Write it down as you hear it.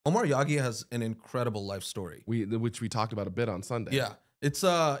Omar Yaghi has an incredible life story. Which we talked about a bit on Sunday. Yeah, it's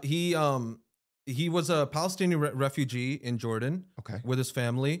he was a Palestinian refugee in Jordan. Okay. With his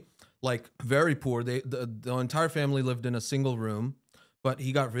family, like very poor. The entire family lived in a single room, but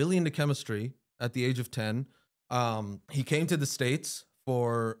he got really into chemistry at the age of 10. He came to the States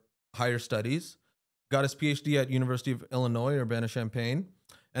for higher studies, got his PhD at University of Illinois, Urbana-Champaign,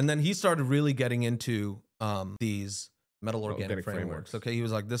 and then he started really getting into these metal organic frameworks. Okay, he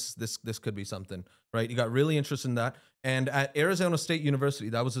was like, this could be something, right? He got really interested in that, and at Arizona State University,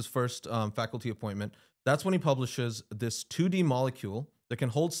 that was his first faculty appointment. That's when he publishes this 2D molecule that can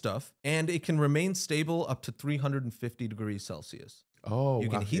hold stuff, and it can remain stable up to 350 degrees Celsius. Oh, you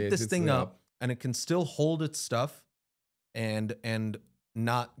can heat this thing up, and it can still hold its stuff, and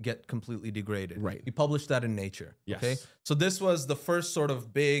not get completely degraded. Right. He published that in Nature. Yes. Okay. So this was the first sort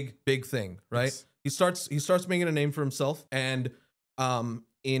of big thing, right? Yes. He starts making a name for himself, and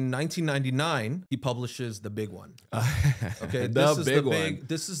in 1999 he publishes the big one. Okay,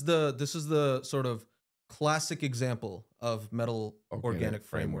 this is the sort of classic example of metal organic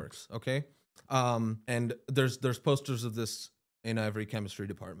frameworks. Okay, and there's posters of this in every chemistry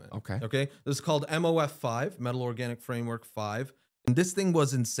department. Okay. Okay, this is called MOF5, Metal Organic Framework 5, and this thing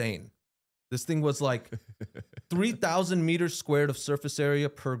was insane. This thing was like 3,000 meters squared of surface area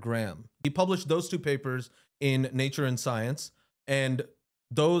per gram. He published those two papers in Nature and Science, and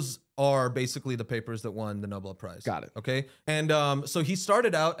those are basically the papers that won the Nobel Prize. Got it. Okay, and so he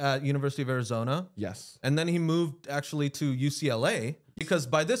started out at University of Arizona. Yes. And then he moved actually to UCLA, because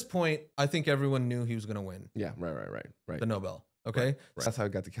by this point, I think everyone knew he was going to win. Yeah, right. The Nobel. Okay. Right. That's how I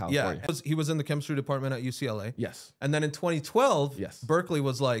got to California. Yeah, he was in the chemistry department at UCLA. Yes. And then in 2012, yes, Berkeley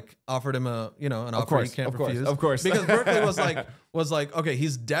was like, offered him an offer he can't refuse. Of course. Because Berkeley was like, okay,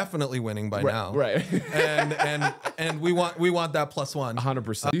 he's definitely winning by now. Right. and we want that +1.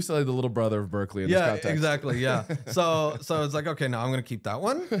 100%. UCLA, the little brother of Berkeley in this context. Exactly. Yeah. So it's like, okay, now I'm going to keep that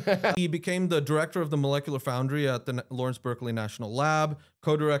one. He became the director of the molecular foundry at the Lawrence Berkeley National Lab,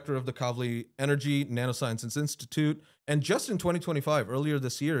 co-director of the Kavli Energy Nanosciences Institute. And just in 2025, earlier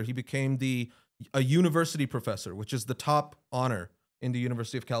this year, he became a university professor, which is the top honor in the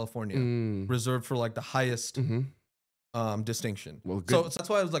University of California, reserved for like the highest distinction. Well, so that's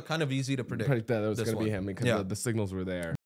why it was like kind of easy to predict that it was going to be him, because the signals were there.